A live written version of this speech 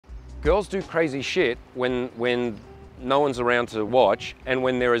girls do crazy shit when no one's around to watch and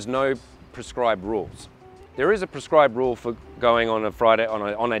when there is no prescribed rules. There is a prescribed rule for going on a Friday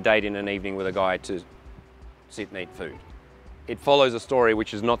on a date in an evening with a guy to sit and eat food. It follows a story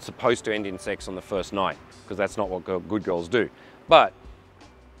which is not supposed to end in sex on the first night, because that's not what good girls do. But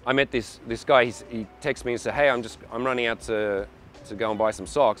I met this guy. He texted me and said, "Hey, I'm running out to go and buy some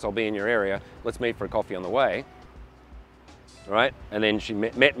socks. I'll be in your area. Let's meet for a coffee on the way." All right? And then she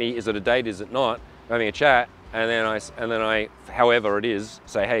met me. Is it a date? Is it not? We're having a chat. And then I, however it is,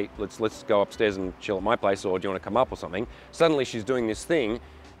 say, "Hey, let's go upstairs and chill at my place, or do you want to come up or something?" Suddenly she's doing this thing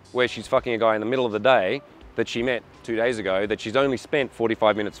where she's fucking a guy in the middle of the day that she met 2 days ago, that she's only spent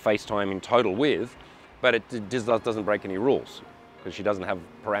 45 minutes FaceTime in total with, but it doesn't break any rules because she doesn't have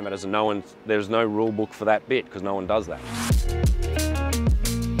parameters, and there's no rule book for that bit because no one does that.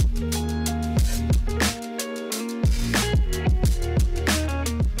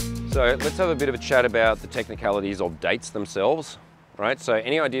 So let's have a bit of a chat about the technicalities of dates themselves, right? So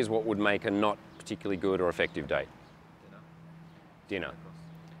any ideas what would make a not particularly good or effective date? Dinner.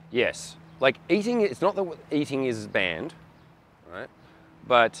 Yes. Like eating, it's not that eating is banned, right?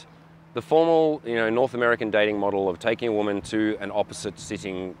 But the formal, North American dating model of taking a woman to an opposite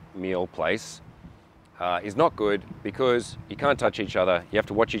sitting meal place is not good because you can't touch each other. You have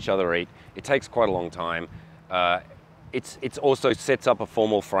to watch each other eat. It takes quite a long time. It's also sets up a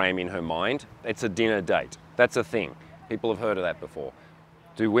formal frame in her mind. It's a dinner date. That's a thing. People have heard of that before.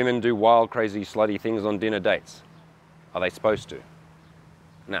 Do women do wild, crazy, slutty things on dinner dates? Are they supposed to?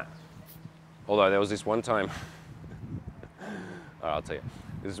 Nah. Although there was this one time, I'll tell you.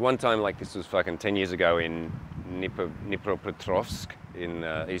 This one time, like this was fucking 10 years ago in Dnipropetrovsk in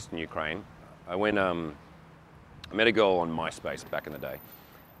eastern Ukraine. I met a girl on MySpace back in the day.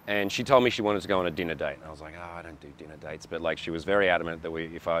 And she told me she wanted to go on a dinner date. And I was like, "Oh, I don't do dinner dates." But like, she was very adamant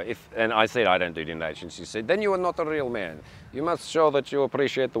that and I said, "I don't do dinner dates." And she said, "Then you are not a real man. You must show that you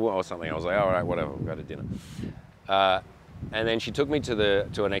appreciate the woman," or something. I was like, "All right, whatever, we'll go to dinner." And then she took me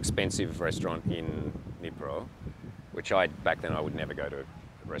to an expensive restaurant in Dnipro, which back then I would never go to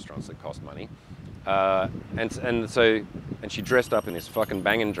restaurants that cost money. And she dressed up in this fucking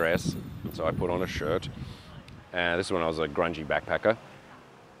banging dress. So I put on a shirt. This is when I was a grungy backpacker.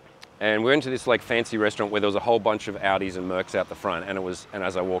 And we went to this like fancy restaurant where there was a whole bunch of Audis and Mercs out the front, and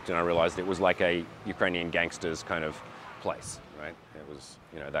as I walked in, I realized it was like a Ukrainian gangsters kind of place, right? It was,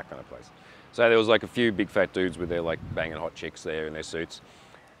 that kind of place. So there was like a few big fat dudes with their like banging hot chicks there in their suits.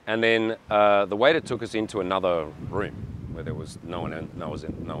 And then the waiter took us into another room where there was no one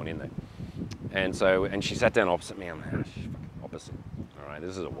in there. And she sat down opposite me. I'm like, "Oh, fucking opposite. All right,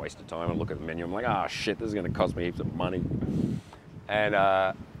 this is a waste of time." I look at the menu. I'm like, "Ah, shit, this is going to cost me heaps of money." And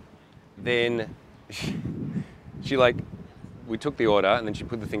then we took the order, and then she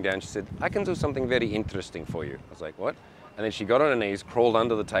put the thing down. She said, "I can do something very interesting for you." I was like, "What?" And then she got on her knees, crawled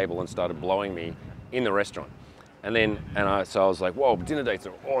under the table, and started blowing me in the restaurant. So I was like, "Whoa, dinner dates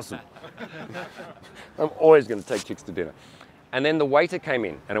are awesome." I'm always going to take chicks to dinner. And then the waiter came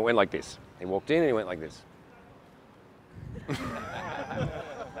in, and it went like this. He walked in, and he went like this.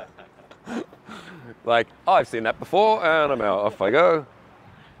 Like, "Oh, I've seen that before, and I'm out. Off I go."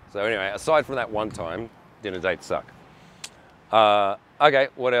 So anyway, aside from that one time, dinner dates suck. Okay,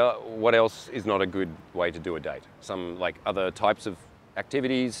 what else is not a good way to do a date? Some like other types of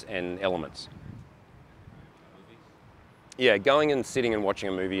activities and elements. Yeah, going and sitting and watching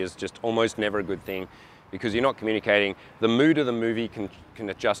a movie is just almost never a good thing because you're not communicating. The mood of the movie can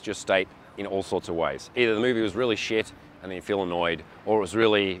adjust your state in all sorts of ways. Either the movie was really shit and then you feel annoyed, or it was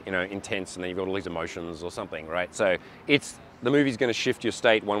really intense and then you've got all these emotions or something, right? So the movie's going to shift your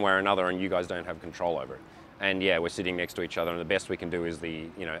state one way or another, and you guys don't have control over it. And yeah, we're sitting next to each other, and the best we can do is the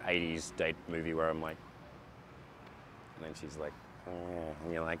 80s date movie where I'm like, and then she's like, "Oh,"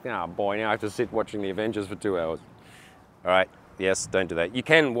 and you're like, "Oh boy, now I have to sit watching the Avengers for 2 hours." All right, yes, don't do that. You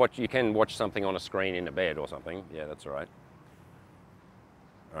can watch something on a screen in a bed or something. Yeah, that's all right.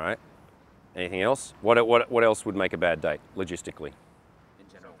 All right. Anything else? What else would make a bad date logistically?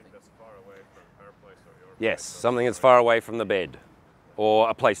 Yes, something that's far away from the bed or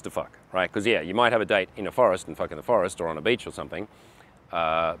a place to fuck, right? Because yeah, you might have a date in a forest and fuck in the forest or on a beach or something.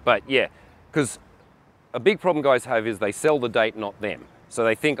 But yeah, because a big problem guys have is they sell the date, not them. So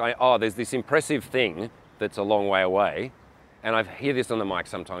they think, there's this impressive thing that's a long way away. And I hear this on the mic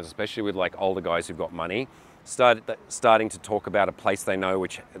sometimes, especially with like older guys who've got money, starting to talk about a place they know,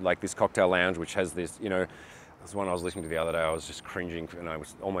 which like this cocktail lounge, which has this, there's one I was listening to the other day, I was just cringing and I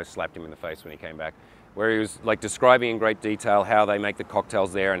almost slapped him in the face when he came back, where he was like describing in great detail how they make the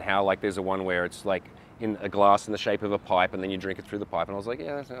cocktails there and how like there's a one where it's like in a glass in the shape of a pipe, and then you drink it through the pipe. And I was like,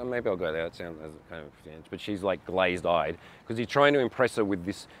 yeah, maybe I'll go there. That sounds kind of fancy. But she's like glazed-eyed because he's trying to impress her with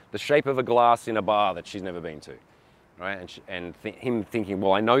the shape of a glass in a bar that she's never been to, right? And him thinking,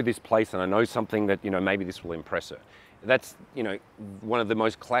 well, I know this place and I know something that, you know, maybe this will impress her. That's, you know, one of the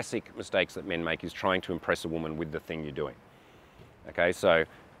most classic mistakes that men make is trying to impress a woman with the thing you're doing. Okay, so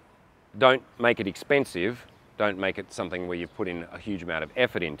don't make it expensive. Don't make it something where you've put in a huge amount of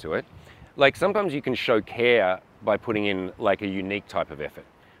effort into it. Like sometimes you can show care by putting in like a unique type of effort,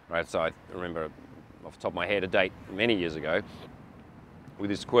 right? So I remember off the top of my head a date many years ago with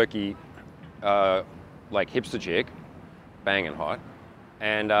this quirky, like hipster chick, banging hot,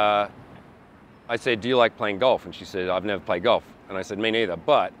 and I said, do you like playing golf? And she said, I've never played golf. And I said, me neither,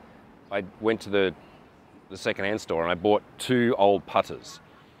 but I went to the secondhand store and I bought 2 old putters,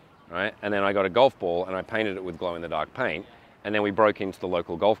 right? And then I got a golf ball and I painted it with glow-in-the-dark paint, and then we broke into the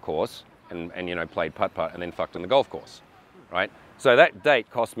local golf course and you know, played putt-putt and then fucked on the golf course, right? So that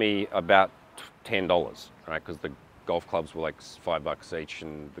date cost me about $10, right? Because the golf clubs were like $5 each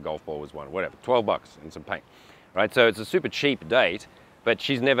and the golf ball was whatever, $12 and some paint, right? So it's a super cheap date, but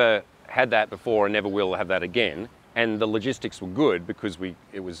she's never had that before and never will have that again. And the logistics were good because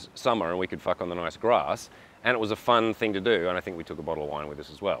it was summer and we could fuck on the nice grass, and it was a fun thing to do. And I think we took a bottle of wine with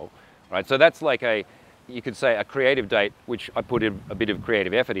us as well, right? So that's like you could say a creative date, which I put a bit of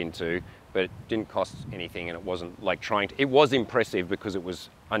creative effort into, but it didn't cost anything, and it wasn't like it was impressive because it was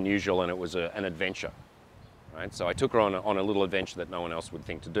unusual and it was an adventure, right? So I took her on a little adventure that no one else would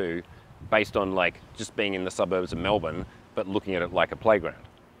think to do, based on like just being in the suburbs of Melbourne, but looking at it like a playground.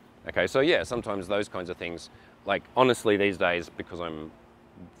 Okay, so yeah, sometimes those kinds of things, like honestly these days, because I'm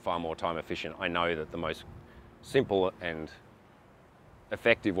far more time efficient, I know that the most simple and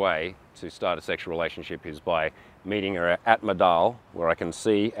effective way to start a sexual relationship is by meeting her at Madal, where I can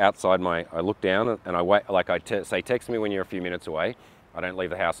see outside I look down and I wait, like I say, text me when you're a few minutes away. I don't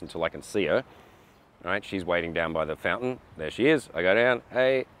leave the house until I can see her, right? She's waiting down by the fountain. There she is. I go down,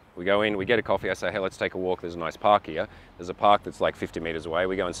 hey, we go in, we get a coffee. I say, hey, let's take a walk. There's a nice park here. There's a park that's like 50 meters away.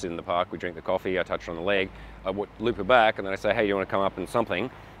 We go and sit in the park, we drink the coffee, I touch her on the leg, I loop her back, and then I say, hey, do you want to come up and something?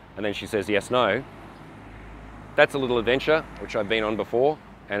 And then she says, yes, no. That's a little adventure, which I've been on before,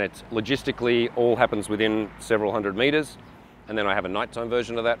 and it's logistically all happens within several hundred meters. And then I have a nighttime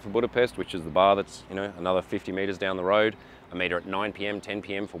version of that for Budapest, which is the bar that's, you know, another 50 meters down the road. I meet her at 9 p.m., 10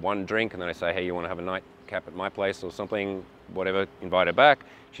 p.m. for one drink, and then I say, hey, you want to have a nightcap at my place or something, whatever, invite her back.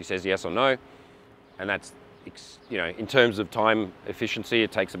 She says yes or no. And that's, you know, in terms of time efficiency,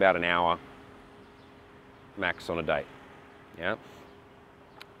 it takes about an hour max on a date, yeah?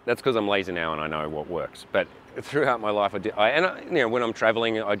 That's because I'm lazy now and I know what works. But throughout my life, you know, when I'm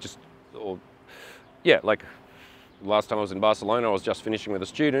traveling, like last time I was in Barcelona, I was just finishing with a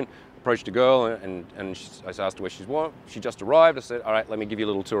student, approached a girl, and I asked her where she's what. She just arrived. I said, all right, let me give you a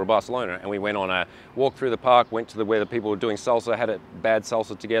little tour of Barcelona. And we went on a walk through the park, went to where the people were doing salsa, had a bad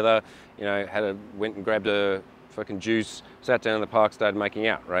salsa together, you know, went and grabbed a fucking juice, sat down in the park, started making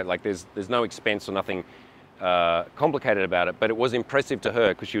out, right? Like there's no expense or nothing complicated about it, but it was impressive to her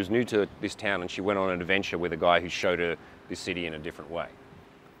because she was new to this town and she went on an adventure with a guy who showed her this city in a different way,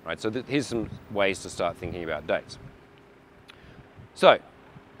 right? So here's some ways to start thinking about dates. So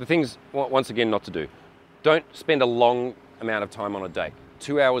the things, once again, not to do. Don't spend a long amount of time on a date,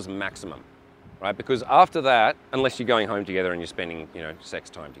 2 hours maximum, right? Because after that, unless you're going home together and you're spending, you know, sex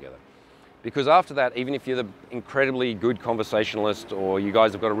time together, because after that, even if you're the incredibly good conversationalist or you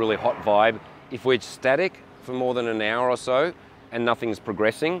guys have got a really hot vibe, if we're static for more than an hour or so and nothing's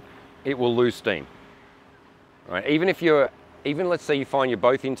progressing, it will lose steam, right? Even let's say you find you're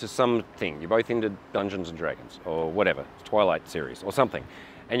both into something, you're both into Dungeons and Dragons or whatever, Twilight series or something,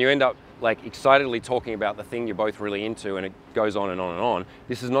 and you end up like excitedly talking about the thing you're both really into, and it goes on and on and on.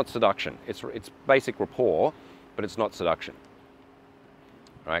 This is not seduction. It's basic rapport, but it's not seduction,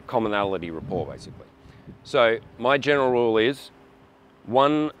 right? Commonality rapport, basically. So my general rule is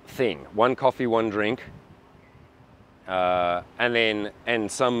one thing, one coffee, one drink, and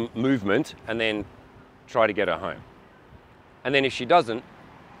some movement, and then try to get her home. And then if she doesn't,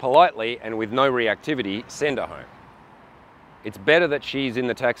 politely and with no reactivity, send her home. It's better that she's in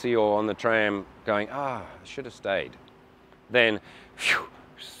the taxi or on the tram going, I should have stayed, than, phew,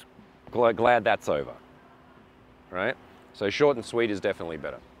 glad that's over, right? So short and sweet is definitely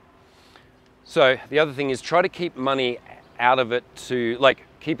better. So the other thing is try to keep money out of it, to like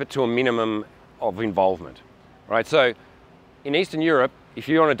keep it to a minimum of involvement, right? So in Eastern Europe, if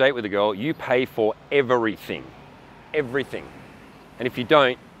you're on a date with a girl, you pay for everything. And if you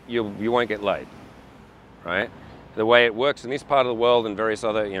don't, you won't get laid, right? the way it works in this part of the world and various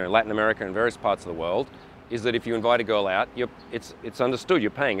other, Latin America and various parts of the world, is that if you invite a girl out, it's understood you're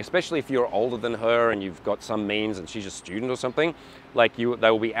paying, especially if you're older than her and you've got some means and she's a student or something. Like they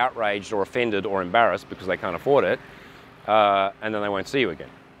will be outraged or offended or embarrassed because they can't afford it, and then they won't see you again.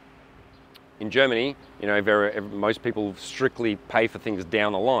 In Germany, most people strictly pay for things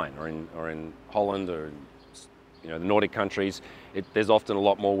down the line, or in Holland, or in, the Nordic countries. There's often a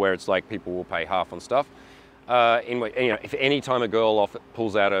lot more where it's like people will pay half on stuff. If any time a girl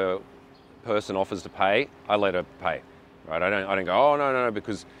pulls out a purse and offers to pay, I let her pay. Right? I don't go, oh no,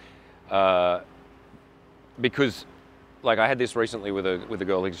 because like I had this recently with a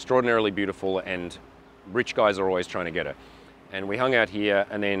girl who's extraordinarily beautiful, and rich guys are always trying to get her. And we hung out here,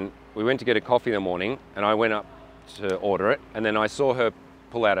 and then we went to get a coffee in the morning, and I went up to order it, and then I saw her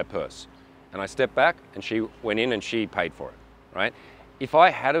pull out her purse. And I stepped back, and she went in and she paid for it, right? If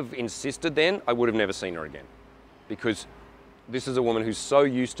I had have insisted then, I would have never seen her again. Because this is a woman who's so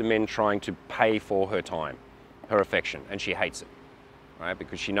used to men trying to pay for her time, her affection, and she hates it, right?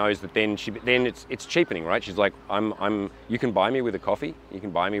 Because she knows that then it's cheapening, right? She's like, you can buy me with a coffee, you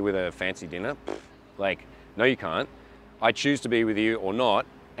can buy me with a fancy dinner. Like, no you can't. I choose to be with you or not,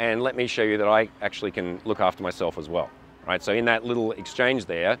 and let me show you that I actually can look after myself as well, right? So in that little exchange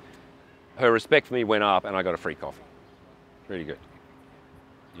there, her respect for me went up and I got a free coffee. Really good.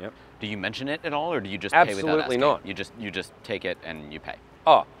 Yep. Do you mention it at all, or do you just pay without asking? Absolutely not. You just take it and you pay?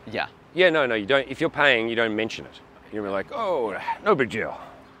 Oh. Yeah. Yeah, no, you don't. If you're paying, you don't mention it. You're like, oh, no big deal.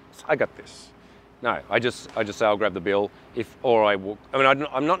 I got this. No, I just say I'll grab the bill,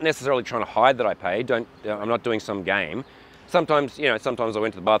 I'm not necessarily trying to hide that I paid. I'm not doing some game. Sometimes I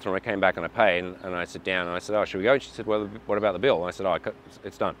went to the bathroom, I came back and I paid, and I sit down and I said, oh, should we go? And she said, well, what about the bill? And I said, oh,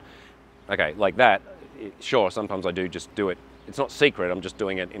 it's done. Okay, like that. Sure, sometimes I do just do it. It's not secret. I'm just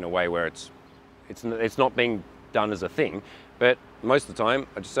doing it in a way where it's not being done as a thing. But most of the time,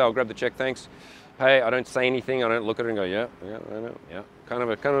 I just say, I'll grab the check, thanks. Hey, I don't say anything. I don't look at it and go, yeah, I know, yeah, kind of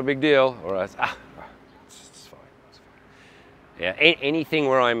a big deal. Or it's fine. Yeah, anything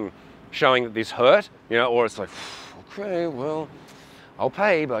where I'm showing that this hurt, or it's like, okay, well, I'll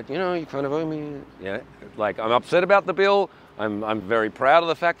pay, but you kind of owe me. Yeah, like I'm upset about the bill. I'm very proud of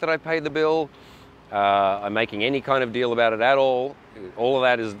the fact that I paid the bill. I'm making any kind of deal about it at all. All of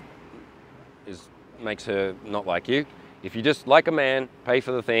that is makes her not like you. If you just like a man, pay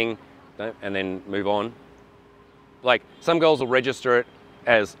for the thing, and then move on. Like some girls will register it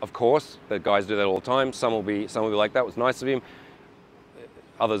as, of course, that guys do that all the time. Some will be like, that was nice of him.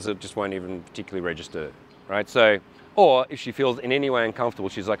 Others just won't even particularly register, right? So, or if she feels in any way uncomfortable,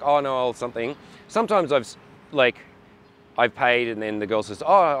 she's like, oh no, I'll something. Sometimes I've paid and then the girl says,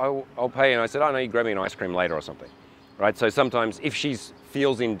 oh, I'll pay. And I said, oh no, you grab me an ice cream later or something, right? So sometimes if she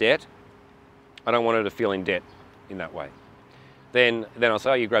feels in debt, I don't want her to feel in debt in that way. Then I'll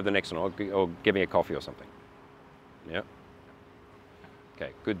say, oh, you grab the next one or give me a coffee or something. Yeah.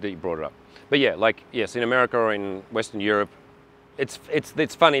 Okay, good that you brought it up. But yeah, like, yes, in America or in Western Europe, it's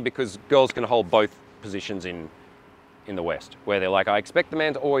funny because girls can hold both positions in the West, where they're like, I expect the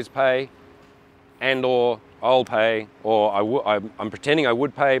man to always pay, and or I'll pay, or I'm pretending I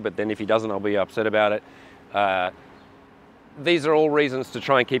would pay, but then if he doesn't, I'll be upset about it. These are all reasons to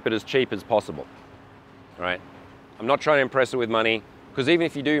try and keep it as cheap as possible, right? I'm not trying to impress her with money, because even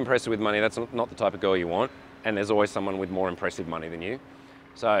if you do impress her with money, that's not the type of girl you want, and there's always someone with more impressive money than you.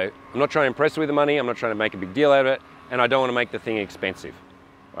 So I'm not trying to impress her with the money, I'm not trying to make a big deal out of it, and I don't want to make the thing expensive,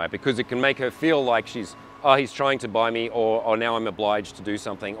 right? Because it can make her feel like he's trying to buy me, or now I'm obliged to do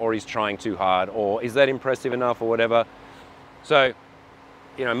something, or he's trying too hard, or is that impressive enough, or whatever. So,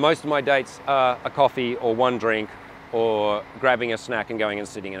 most of my dates are a coffee or one drink, or grabbing a snack and going and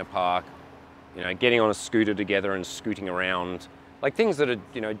sitting in a park, getting on a scooter together and scooting around, like things that are,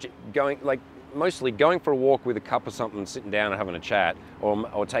 mostly going for a walk with a cup of something, sitting down and having a chat,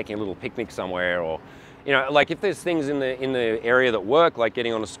 or taking a little picnic somewhere, or like if there's things in the area that work, like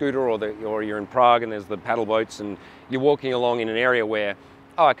getting on a scooter, or you're in Prague and there's the paddle boats and you're walking along in an area where,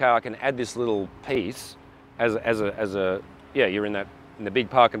 oh, okay, I can add this little piece you're in the big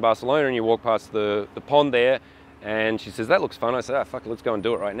park in Barcelona and you walk past the pond there, and she says, that looks fun. I said, oh, fuck it, let's go and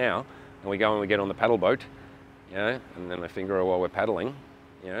do it right now. And we go and we get on the paddle boat, and then I finger her while we're paddling,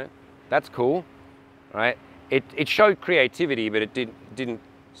 that's cool, right? It showed creativity, but it didn't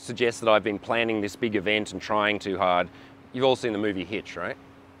suggest that I've been planning this big event and trying too hard. You've all seen the movie Hitch, right?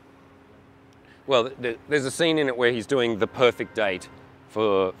 Well, there's a scene in it where he's doing the perfect date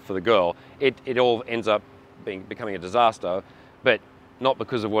for the girl. It all ends up becoming a disaster, but not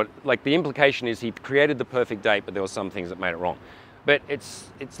because of the implication is he created the perfect date, but there were some things that made it wrong. But it's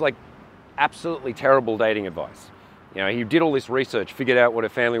like absolutely terrible dating advice. You know, he did all this research, figured out what her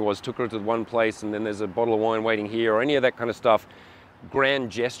family was, took her to one place, and then there's a bottle of wine waiting here, or any of that kind of stuff. Grand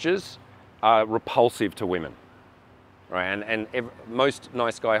gestures are repulsive to women, right? And most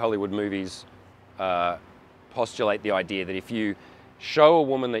nice guy Hollywood movies postulate the idea that if you show a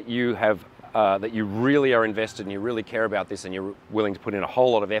woman that you have, that you really are invested and you really care about this and you're willing to put in a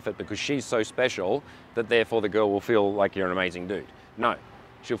whole lot of effort because she's so special, that therefore the girl will feel like you're an amazing dude. No,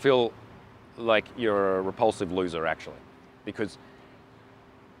 she'll feel like you're a repulsive loser, actually, because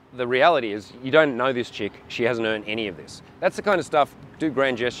the reality is you don't know this chick. She hasn't earned any of this. That's the kind of stuff. Do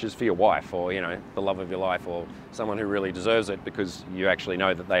grand gestures for your wife, or, you know, the love of your life, or someone who really deserves it because you actually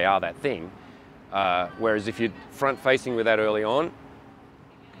know that they are that thing. Whereas if you're front facing with that early on,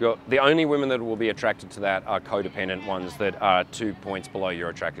 the only women that will be attracted to that are codependent ones that are 2 points below your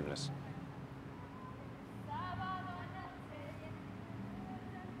attractiveness.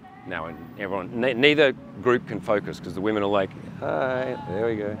 Now, neither group can focus because the women are like, hi, there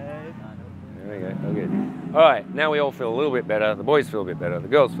we go. There we go, oh good. All right, now we all feel a little bit better. The boys feel a bit better. The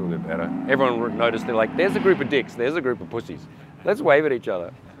girls feel a bit better. Everyone noticed, they're like, there's a group of dicks. There's a group of pussies. Let's wave at each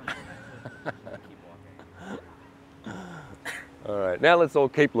other. All right, now let's all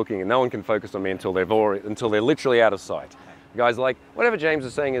keep looking, and no one can focus on me until they're literally out of sight. The guys are like, whatever James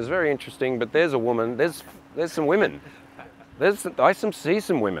is saying is very interesting, but there's a woman, there's some women. I see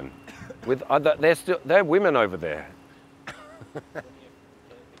some women with other, they're women over there.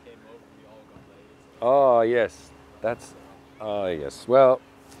 Oh yes, oh yes. Well,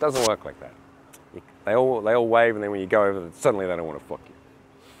 it doesn't work like that. They all wave, and then when you go over, suddenly they don't want to fuck you.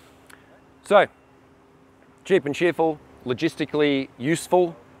 So, cheap and cheerful, logistically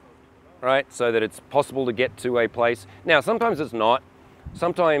useful, right? So that it's possible to get to a place. Now, sometimes it's not.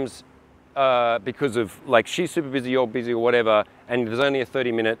 Sometimes because of, like, she's super busy, you're busy, or whatever, and there's only a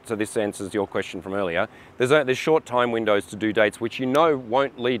 30-minute, so this answers your question from earlier, there's short time windows to do dates which you know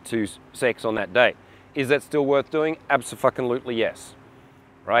won't lead to sex on that date. Is that still worth doing? Abso-fucking-lutely yes,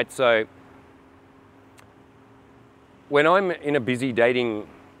 right? So when I'm in a busy dating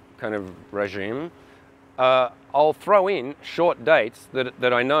kind of regime, I'll throw in short dates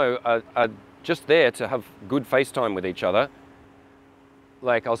that I know are just there to have good FaceTime with each other.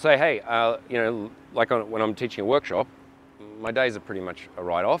 Like, I'll say, hey, you know, like when I'm teaching a workshop, my days are pretty much a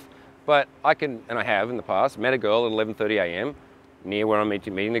write-off, but I can, and I have in the past, met a girl at 11:30 a.m. near where I'm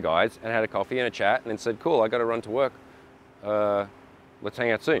meeting the guys, and had a coffee and a chat, and then said, cool, I got to run to work. Let's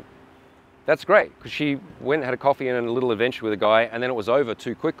hang out soon. That's great, because she went and had a coffee and a little adventure with a guy, and then it was over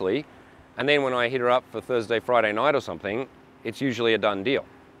too quickly. And then when I hit her up for Thursday, Friday night or something, it's usually a done deal.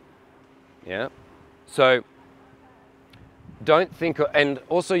 Yeah? So, don't think, and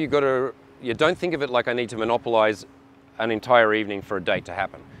also you don't think of it like I need to monopolize an entire evening for a date to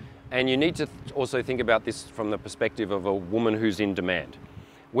happen. And you need to also think about this from the perspective of a woman who's in demand.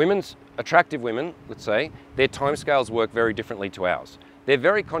 Attractive women, let's say, their timescales work very differently to ours. They're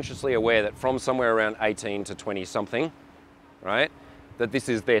very consciously aware that from somewhere around 18 to 20 something, right, that this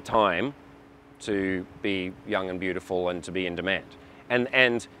is their time to be young and beautiful and to be in demand.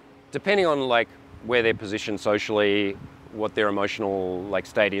 And depending on, like, where they're positioned socially, what their emotional, like,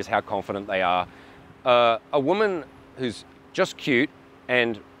 state is, how confident they are, a woman who's just cute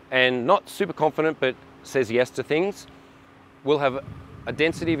and not super confident but says yes to things will have a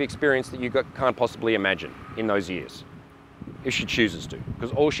density of experience that you can't possibly imagine in those years, if she chooses to.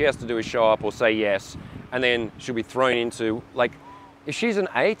 Because all she has to do is show up or say yes, and then she'll be thrown into, like, if she's an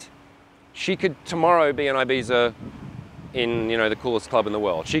 8, she could tomorrow be in Ibiza in, you know, the coolest club in the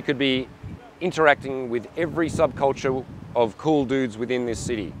world. She could be interacting with every subculture of cool dudes within this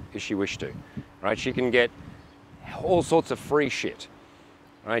city if she wished to, right? She can get all sorts of free shit,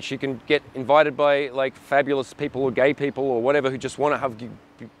 right? She can get invited by, like, fabulous people or gay people or whatever who just want to have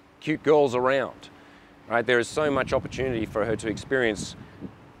cute girls around, right? There is so much opportunity for her to experience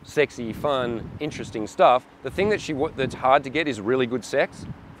sexy, fun, interesting stuff. The thing that's hard to get is really good sex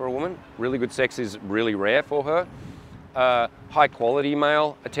for a woman. Really good sex is really rare for her. High quality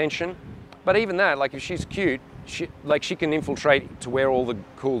male attention. But even that, like, if she's cute, she can infiltrate to where all the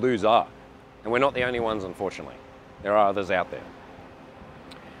cool dudes are. And we're not the only ones, unfortunately. There are others out there.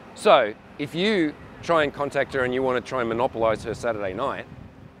 So if you try and contact her and you want to try and monopolize her Saturday night,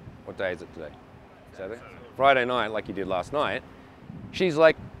 what day is it today? Saturday? Friday night, like you did last night, she's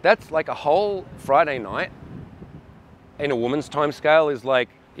like, that's like a whole Friday night in a woman's time scale is like,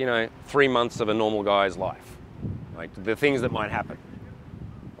 you know, 3 months of a normal guy's life. Like, the things that might happen.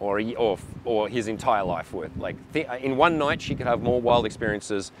 Or his entire life worth. Like, in one night, she could have more wild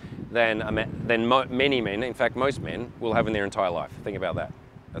experiences than many men, in fact, most men, will have in their entire life. Think about that.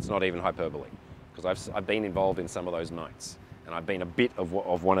 That's not even hyperbole. because I've been involved in some of those nights, and I've been a bit of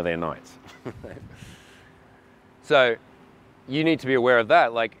one of their nights. So you need to be aware of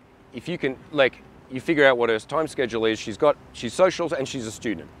that. Like, if you can, like, you figure out what her time schedule is. She's social and she's a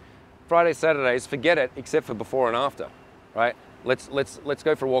student. Friday, Saturdays, forget it, except for before and after, right? Let's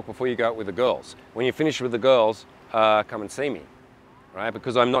go for a walk before you go out with the girls. When you finish with the girls, come and see me, right?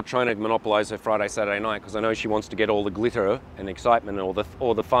 Because I'm not trying to monopolize her Friday, Saturday night, because I know she wants to get all the glitter and excitement, or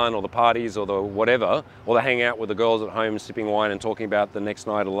the fun, or the parties, or the whatever, or the hang out with the girls at home, sipping wine and talking about the next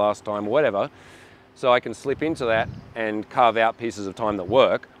night or the last time, or whatever. So I can slip into that and carve out pieces of time that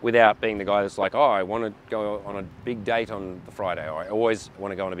work without being the guy that's like, oh, I want to go on a big date on the Friday, or I always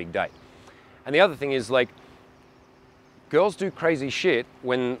want to go on a big date. And the other thing is, like, girls do crazy shit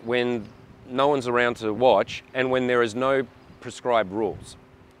when no one's around to watch and when there is no prescribed rules.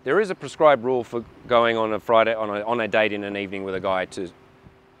 There is a prescribed rule for going on a Friday on a date in an evening with a guy to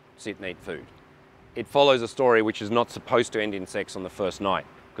sit and eat food. It follows a story which is not supposed to end in sex on the first night,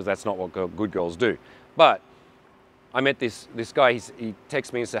 because that's not what good girls do. But I met this guy. He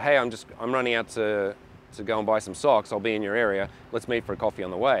texted me and said, hey, I'm running out to go and buy some socks. I'll be in your area. Let's meet for a coffee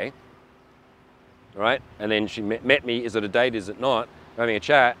on the way. All right? And then she met me. Is it a date? Is it not? We're having a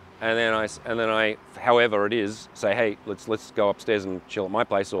chat. And then I, however it is, say, hey, let's go upstairs and chill at my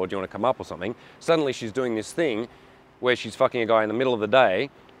place, or do you want to come up or something? Suddenly she's doing this thing where she's fucking a guy in the middle of the day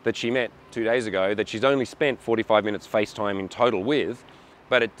that she met 2 days ago, that she's only spent 45 minutes FaceTime in total with,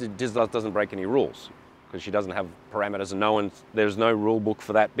 but it doesn't break any rules, because she doesn't have parameters, and there's no rule book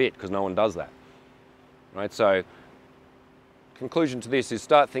for that bit, because no one does that, right? So conclusion to this is,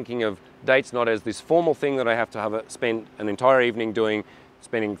 start thinking of dates not as this formal thing that I have to spend an entire evening doing,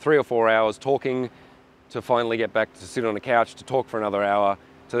 spending 3 or 4 hours talking, to finally get back to sit on a couch to talk for another hour,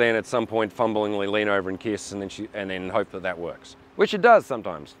 to then at some point fumblingly lean over and kiss, and then hope that works, which it does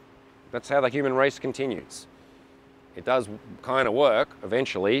sometimes. That's how the human race continues. It does kind of work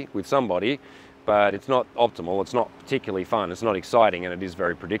eventually with somebody, but it's not optimal, it's not particularly fun, it's not exciting, and it is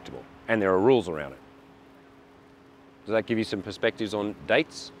very predictable. And there are rules around it. Does that give you some perspectives on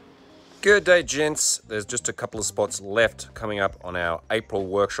dates? Good day, gents. There's just a couple of spots left coming up on our April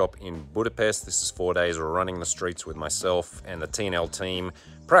workshop in Budapest. This is 4 days of running the streets with myself and the TNL team,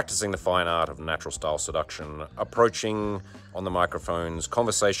 practicing the fine art of natural style seduction, approaching on the microphones,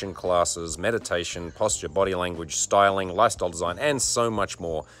 conversation classes, meditation, posture, body language, styling, lifestyle design, and so much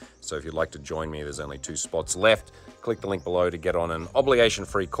more. So if you'd like to join me, there's only 2 spots left. Click the link below to get on an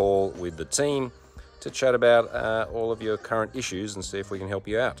obligation-free call with the team to chat about all of your current issues and see if we can help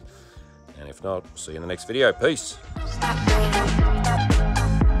you out. And if not, see you in the next video. Peace.